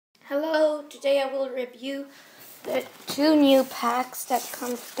today I will review the 2 new packs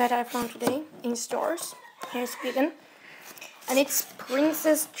that I found today in stores here in Sweden. And it's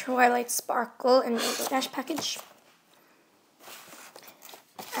Princess Twilight Sparkle and Rainbow Dash package.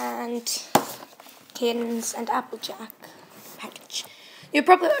 And Kittens and Applejack package. You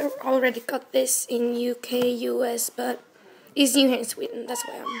probably already got this in UK, US, but it's new here in Sweden. That's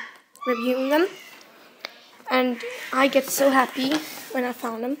why I'm reviewing them. And I get so happy when I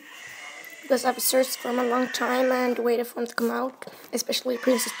found them, because I've searched for them a long time and waited for them to come out, especially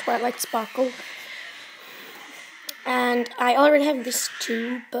Princess Twilight Sparkle. And I already have this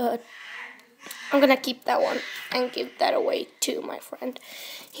too, but I'm gonna keep that one and give that away to my friend.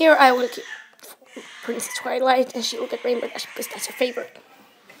 Here I will keep Princess Twilight and she will get Rainbow Dash because that's her favorite.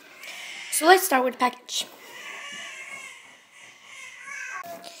 So let's start with the package.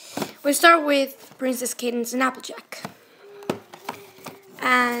 We'll start with Princess Kittens and Applejack.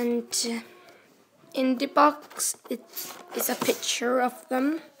 And in the box it is a picture of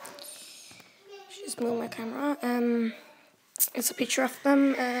them. Just move my camera. It's a picture of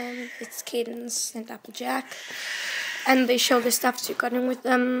them, and it's Kittens and Applejack. And they show the stuff you got in with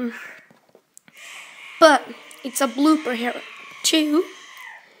them. But it's a blooper here too.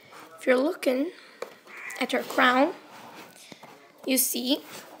 If you're looking at her crown, you see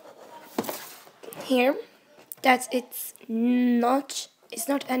here that it's not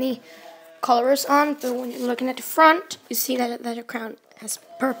any colors on, but when you're looking at the front, you see that her crown has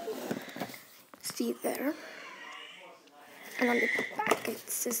purple. See there. And on the back it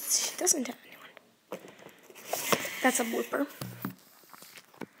says she doesn't have anyone. That's a blooper.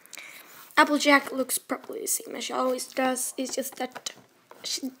 Applejack looks probably the same as she always does. It's just that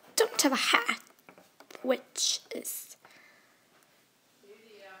she don't have a hat, which is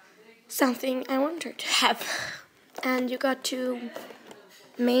something I want her to have. And you got 2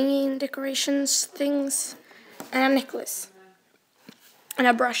 main decorations things and a necklace and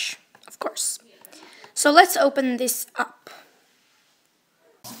a brush, of course. So let's open this up.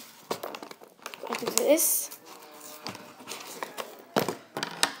 Like this.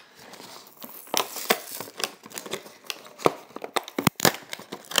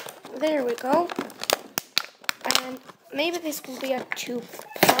 There we go. And maybe this will be a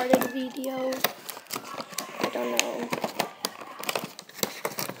 2-parted video. I don't know.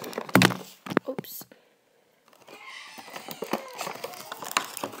 Oops.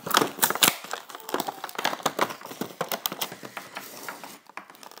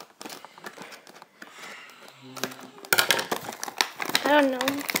 I don't know.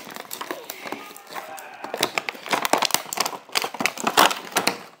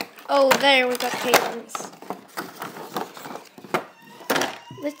 Oh, there we got Kittens.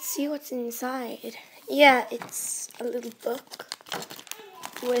 Let's see what's inside. Yeah, it's a little book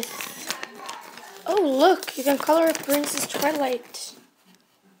with... Oh, look, you can color Princess Twilight.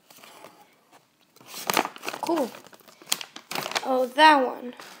 Cool. Oh, that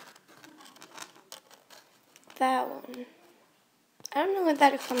one. That one. I don't know when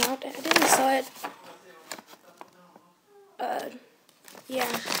that'll come out. I didn't saw it. Yeah,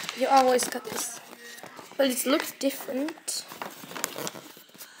 you always got this. But it looks different.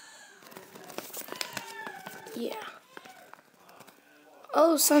 Yeah.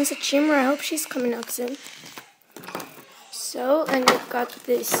 Oh, Sunset Shimmer. I hope she's coming out soon. So, and you've got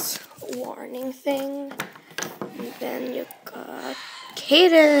this warning thing. And then you got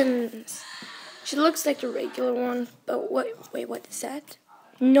Kittens. She looks like the regular one, but wait, what is that?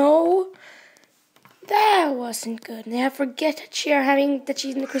 No, that wasn't good. And I forget that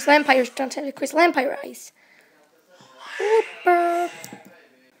she's in the Crystal Empire. She don't have the Crystal Empire eyes. Whooper.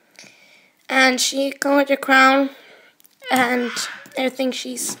 And she come with her crown and everything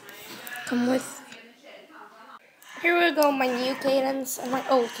she's come with. Here we go, my new Kittens and my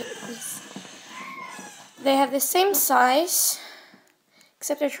old Kittens. They have the same size,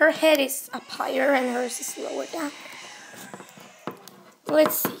 except that her head is up higher and hers is lower down.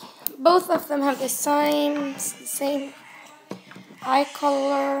 Let's see. Both of them have the same eye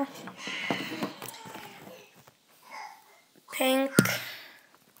color. Pink.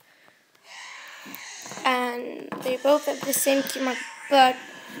 And they both have the same keymark, but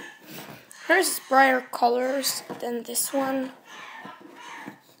hers is brighter colors than this one.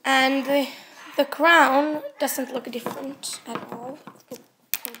 And the crown doesn't look different at all.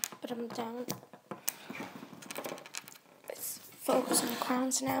 Put them down. Let's focus on the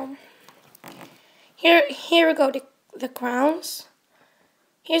crowns now. Here we go, the crowns.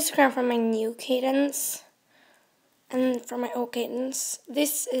 Here's the crown for my new Kittens. And for my old Kittens.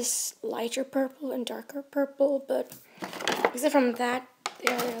 This is lighter purple and darker purple, but except from that,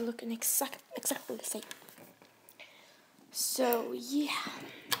 they are looking exactly the same. So yeah.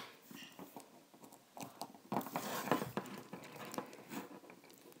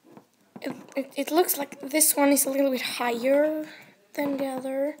 It looks like this one is a little bit higher than the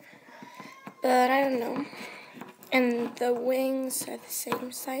other, but I don't know. And the wings are the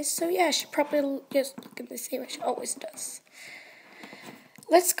same size, so yeah, she probably just look the same as she always does.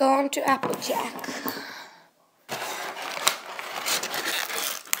 Let's go on to Applejack.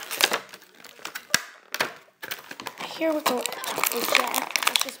 Here we go, Applejack.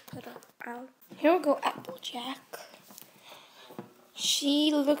 I'll just put it out. Here we go, Applejack.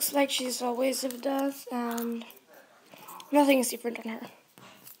 She looks like she's always does, and nothing is different on her.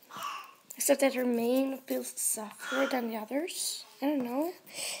 Except that her mane feels softer than the others. I don't know.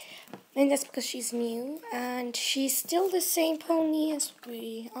 Maybe that's because she's new, and she's still the same pony as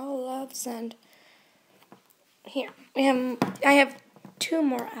we all love. And here I have 2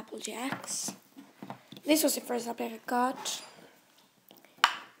 more Applejacks. This was the first Applejack I got.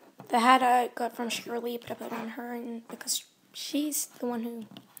 The hat I got from Shirley, but I put on her, and because she's the one who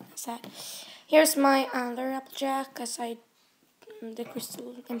has that. Here's my other Applejack, the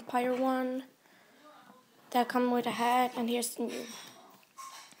Crystal Empire one that come with a hat, and here's the new.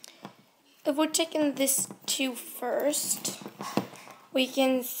 If we're taking this 2 first, we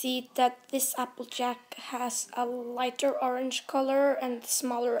can see that this Applejack has a lighter orange color and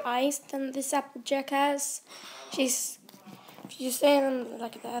smaller eyes than this Applejack has. If you stand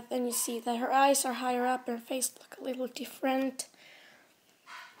like that, then you see that her eyes are higher up and her face look a little different.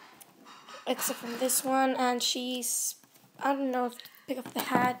 Except from this one, and she's, I don't know if to pick up the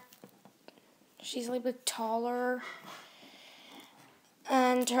hat, she's a little bit taller.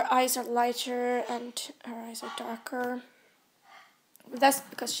 And her eyes are lighter and her eyes are darker. That's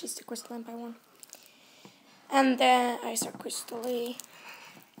because she's the Crystal Empire one. And the eyes are crystally.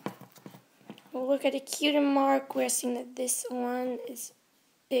 We'll look at the cutie mark. We're seeing that this one is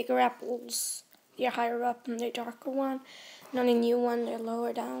bigger apples. They're higher up than the darker one. And on the new one, they're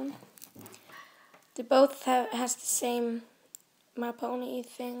lower down. They both has the same My Pony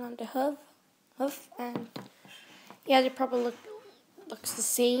thing on the hoof, and yeah, they probably looks the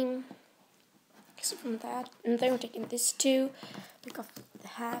same. Except from that, and then we're taking this 2. Pick off the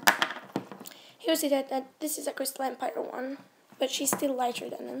hat. Here we see that this is a Crystal Empire one, but she's still lighter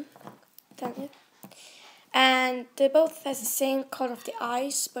than it. And they both has the same color of the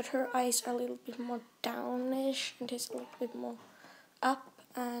eyes, but her eyes are a little bit more downish, and his a little bit more up.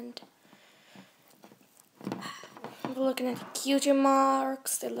 And we're looking at the cutie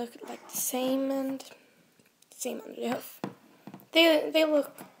marks. They look like the same, and same on the hoof. They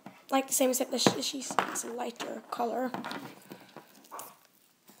look like the same, except that she has a lighter color.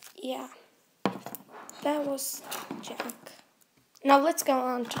 Yeah, that was Jack. Now let's go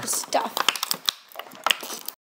on to the stuff.